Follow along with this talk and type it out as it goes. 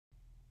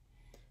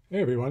Hey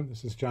everyone,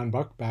 this is John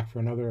Buck back for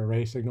another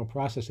array signal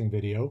processing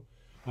video.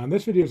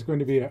 This video is going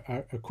to be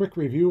a quick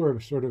review or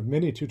sort of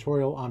mini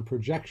tutorial on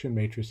projection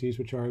matrices,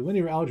 which are a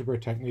linear algebra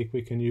technique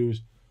we can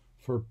use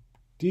for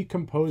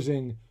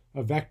decomposing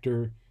a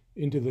vector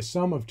into the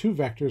sum of two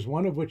vectors,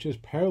 one of which is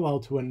parallel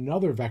to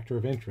another vector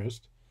of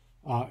interest,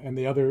 and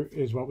the other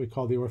is what we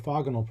call the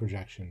orthogonal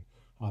projection,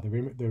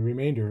 the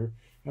remainder.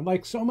 And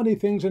like so many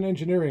things in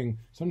engineering,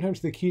 sometimes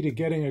the key to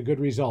getting a good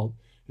result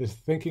is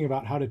thinking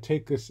about how to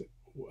take this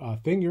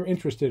thing you're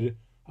interested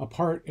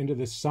apart into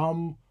the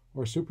sum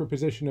or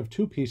superposition of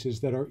two pieces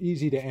that are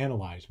easy to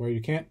analyze, where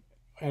you can't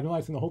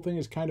analyzing the whole thing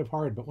is kind of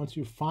hard, but once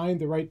you find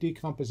the right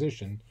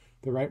decomposition,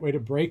 the right way to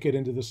break it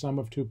into the sum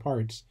of two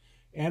parts,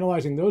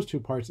 analyzing those two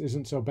parts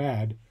isn't so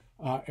bad,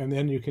 and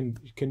then you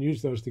can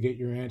use those to get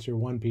your answer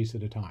one piece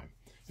at a time.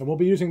 And we'll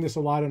be using this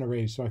a lot in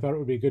arrays, so I thought it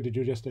would be good to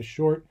do just a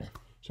short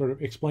sort of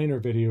explainer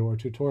video or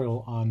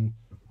tutorial on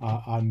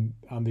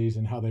these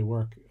and how they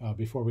work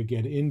before we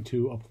get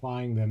into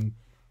applying them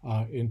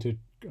into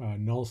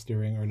null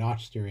steering or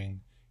notch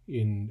steering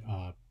in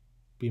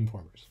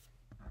beamformers.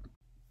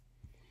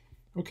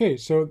 Okay,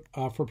 so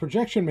for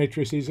projection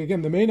matrices,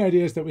 again, the main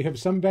idea is that we have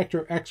some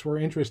vector x we're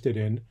interested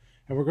in,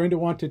 and we're going to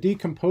want to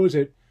decompose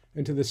it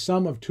into the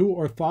sum of two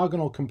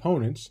orthogonal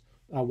components.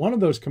 One of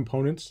those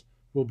components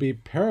will be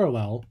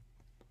parallel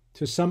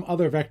to some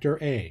other vector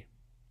a.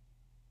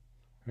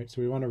 Right,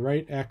 so we want to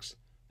write x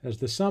as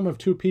the sum of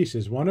two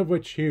pieces, one of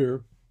which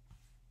here,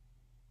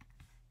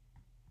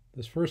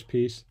 this first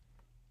piece,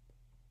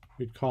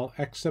 we'd call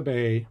x sub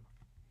a,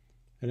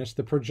 and it's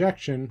the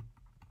projection,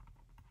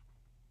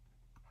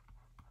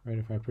 right?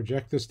 If I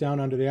project this down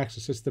onto the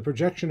axis, it's the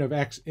projection of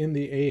x in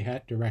the a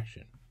hat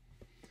direction.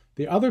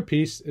 The other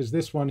piece is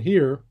this one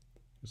here,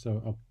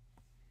 so I'll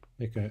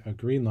make a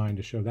green line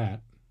to show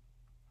that.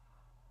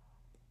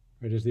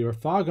 It is the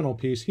orthogonal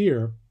piece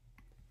here,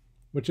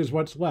 which is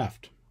what's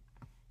left.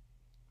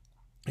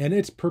 And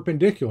it's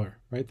perpendicular,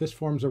 right? This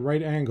forms a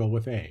right angle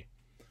with a.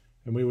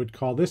 And we would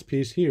call this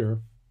piece here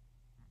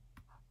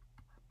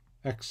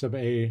x sub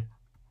a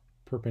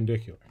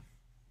perpendicular,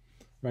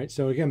 right?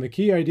 So again, the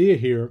key idea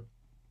here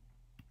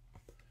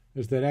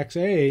is that x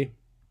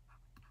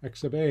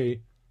sub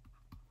a,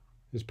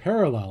 is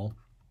parallel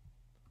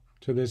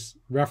to this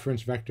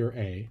reference vector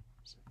a,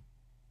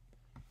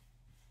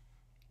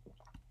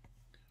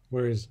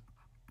 whereas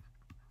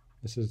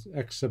this is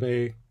x sub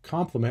a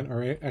complement,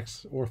 or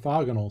x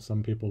orthogonal,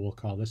 some people will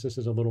call this. This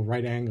is a little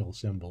right angle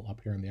symbol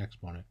up here in the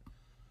exponent.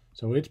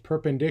 So it's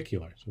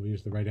perpendicular. So we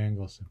use the right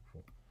angle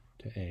symbol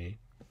to a,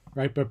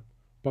 right?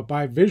 But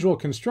by visual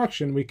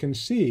construction, we can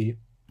see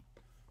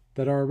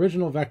that our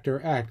original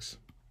vector x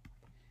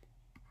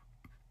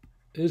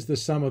is the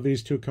sum of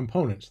these two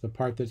components, the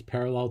part that's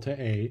parallel to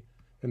a,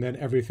 and then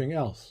everything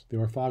else, the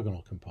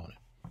orthogonal component.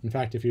 In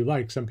fact, if you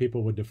like, some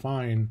people would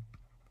define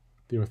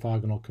the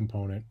orthogonal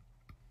component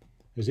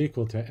is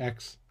equal to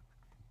x,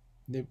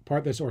 the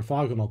part that's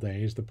orthogonal to a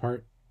is the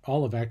part,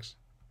 all of x,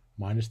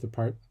 minus the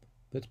part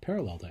that's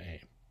parallel to a.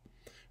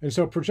 And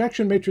so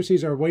projection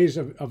matrices are ways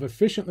of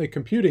efficiently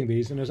computing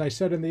these, and as I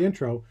said in the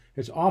intro,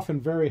 it's often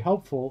very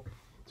helpful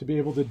to be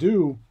able to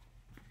do,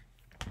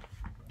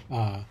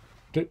 to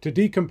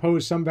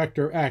decompose some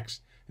vector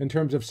x in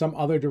terms of some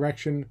other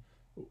direction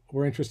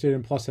we're interested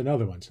in plus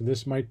another one. So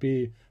this might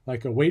be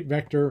like a weight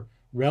vector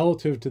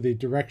relative to the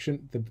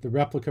direction, the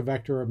replica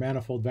vector or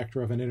manifold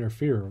vector of an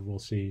interferer, we'll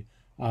see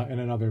in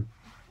another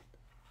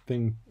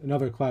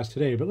class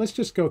today. But let's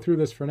just go through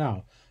this for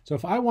now. So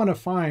if I want to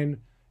find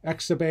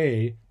x sub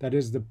a, that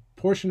is the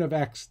portion of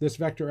x, this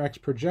vector x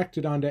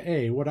projected onto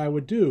a, what I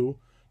would do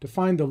to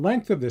find the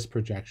length of this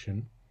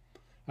projection,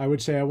 I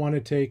would say I want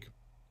to take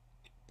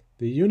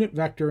the unit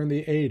vector in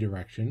the a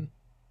direction.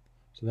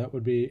 So that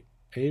would be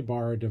a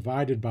bar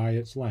divided by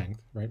its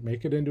length, right?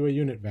 Make it into a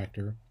unit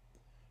vector,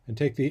 and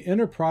take the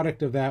inner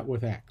product of that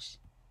with x.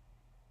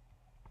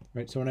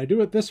 Right, so when I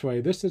do it this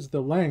way, this is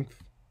the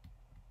length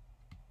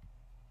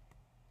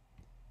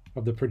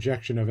of the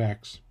projection of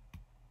x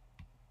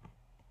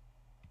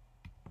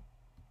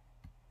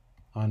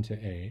onto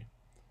a.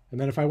 And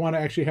then if I want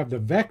to actually have the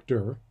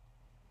vector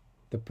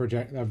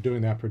of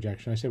doing that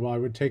projection, I say, well, I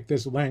would take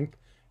this length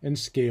and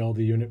scale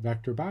the unit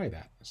vector by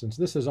that. Since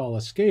this is all a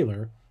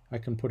scalar, I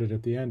can put it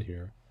at the end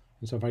here.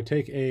 And so if I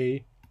take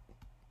a,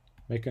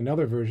 make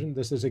another version,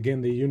 this is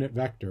again the unit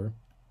vector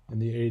in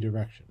the a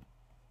direction.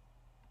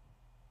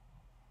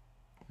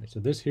 Right, so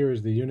this here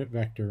is the unit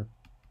vector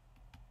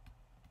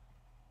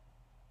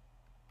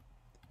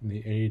in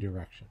the a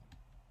direction.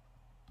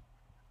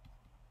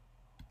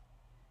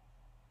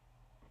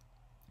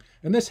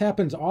 And this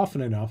happens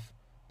often enough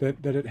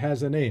that it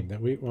has a name,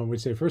 that when we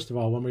say, first of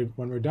all, when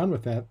we're done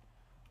with that,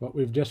 what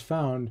we've just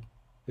found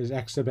is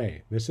x sub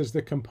a. This is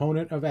the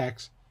component of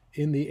x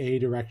in the a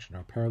direction,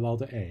 or parallel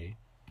to a.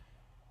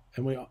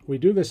 And we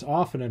do this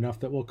often enough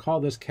that we'll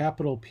call this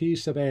capital P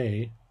sub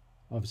a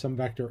of some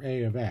vector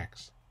a of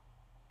x.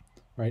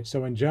 Right?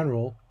 So in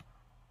general,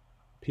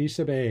 P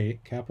sub a,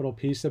 capital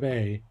P sub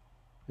a,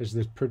 is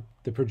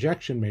the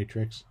projection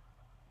matrix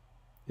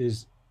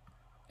is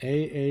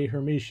A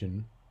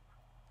Hermitian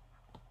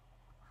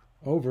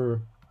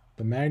over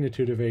the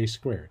magnitude of A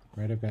squared,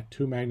 right? I've got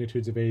two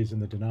magnitudes of A's in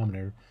the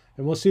denominator.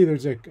 And we'll see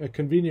there's a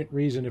convenient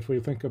reason if we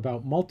think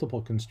about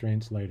multiple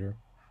constraints later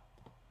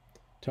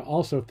to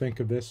also think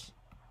of this.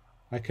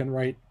 I can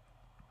write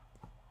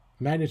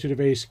magnitude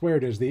of A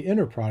squared as the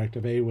inner product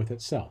of A with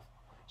itself.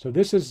 So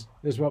this is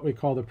what we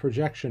call the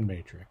projection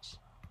matrix.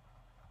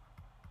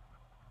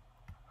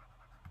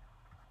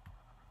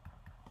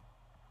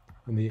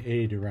 In the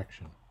A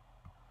direction.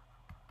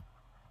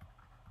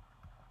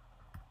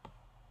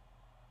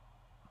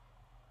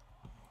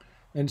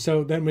 And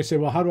so then we say,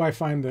 well, how do I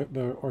find the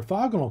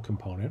orthogonal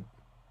component?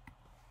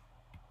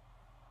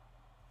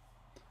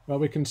 Well,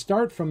 we can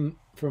start from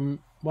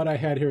what I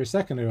had here a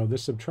second ago,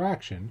 this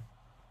subtraction.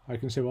 I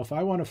can say, well, if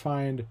I want to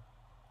find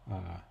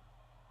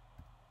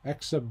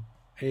x sub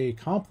a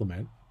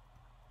complement,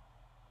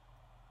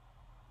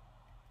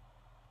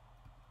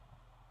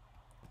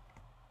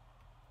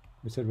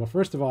 we said, well,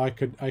 first of all, I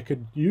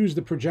could use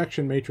the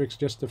projection matrix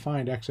just to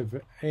find x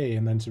of a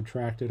and then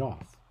subtract it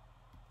off.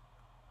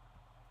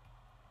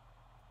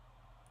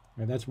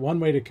 And that's one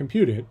way to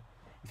compute it.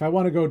 If I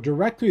want to go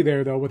directly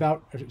there,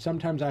 though,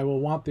 sometimes I will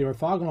want the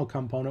orthogonal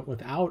component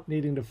without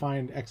needing to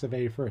find x of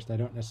a first. I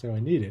don't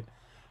necessarily need it.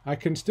 I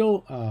can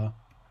still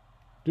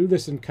do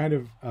this in kind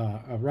of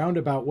a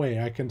roundabout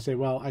way. I can say,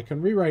 well, I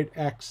can rewrite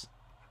x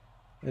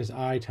as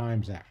I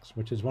times x,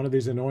 which is one of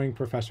these annoying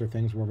professor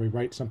things where we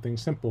write something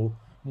simple,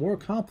 more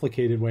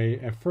complicated way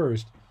at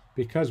first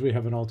because we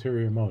have an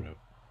ulterior motive.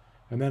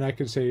 And then I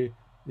can say,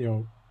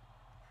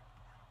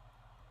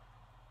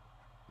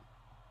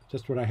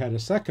 just what I had a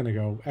second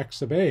ago, x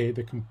sub a,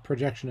 the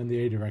projection in the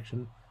A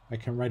direction, I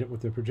can write it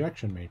with the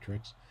projection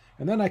matrix.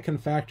 And then I can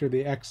factor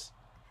the x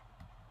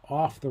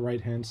off the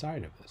right-hand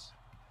side of this.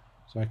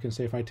 So I can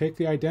say if I take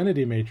the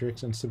identity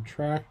matrix and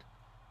subtract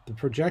the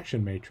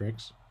projection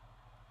matrix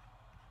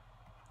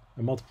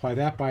and multiply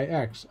that by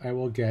x, I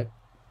will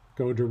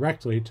go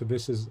directly to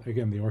this is,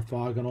 again, the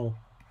orthogonal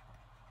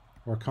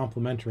or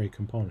complementary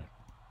component.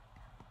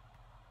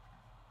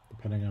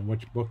 Depending on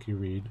which book you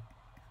read,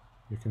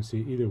 you can see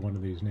either one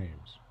of these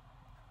names.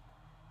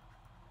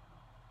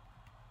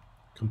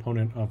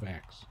 Component of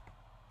x.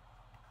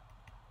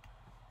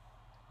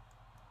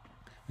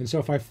 And so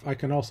if I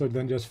can also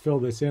then just fill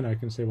this in, I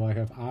can say, well, I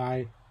have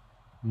I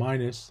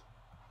minus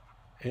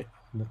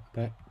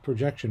that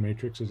projection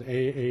matrix is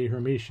A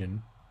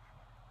Hermitian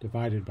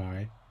divided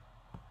by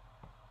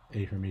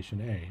A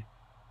Hermitian A.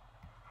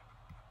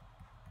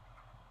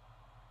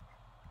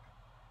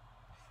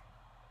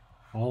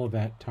 All of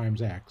that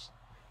times x.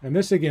 And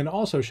this, again,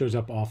 also shows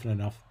up often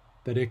enough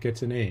that it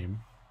gets a name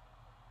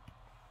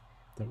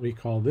that we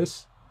call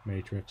this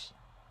matrix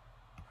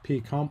the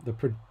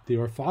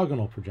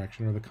orthogonal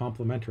projection or the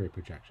complementary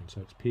projection.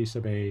 So it's P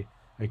sub A,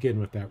 again,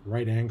 with that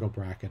right angle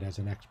bracket as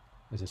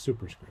a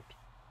superscript.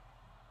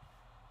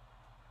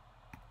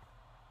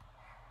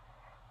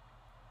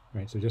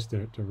 Right, so just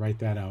to write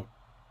that out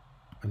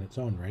in its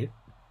own right.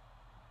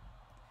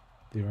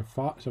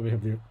 So we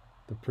have the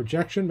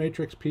projection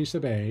matrix P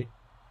sub A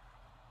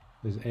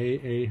is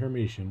A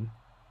Hermitian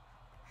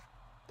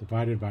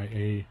divided by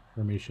A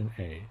Hermitian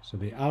A. So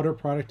the outer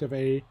product of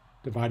A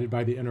divided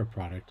by the inner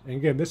product. And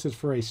again, this is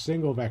for a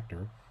single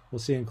vector. We'll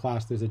see in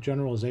class there's a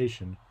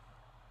generalization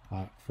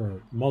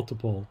for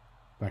multiple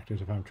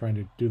vectors if I'm trying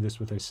to do this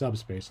with a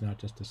subspace, not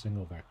just a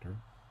single vector.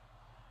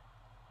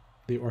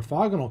 The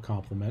orthogonal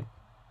complement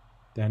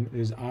then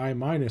is I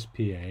minus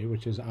PA,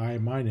 which is I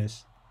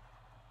minus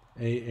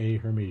A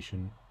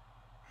Hermitian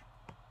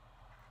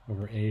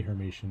over A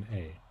Hermitian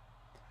A.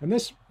 And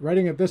this,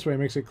 writing it this way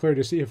makes it clear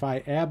to see if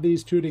I add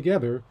these two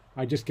together,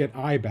 I just get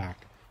I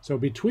back. So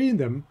between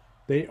them,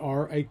 they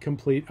are a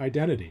complete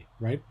identity,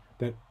 right?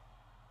 That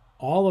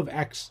all of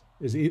x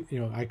is,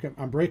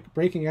 I'm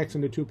breaking x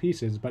into two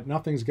pieces, but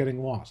nothing's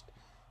getting lost.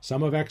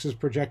 Some of x is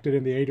projected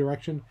in the A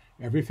direction.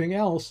 Everything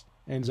else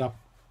ends up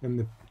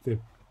in the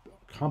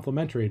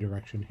complementary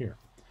direction here.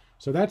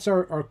 So that's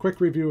our quick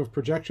review of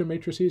projection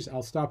matrices.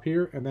 I'll stop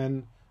here, and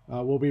then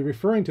we'll be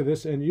referring to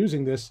this and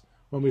using this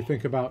when we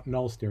think about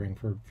null steering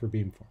for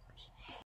beamformers.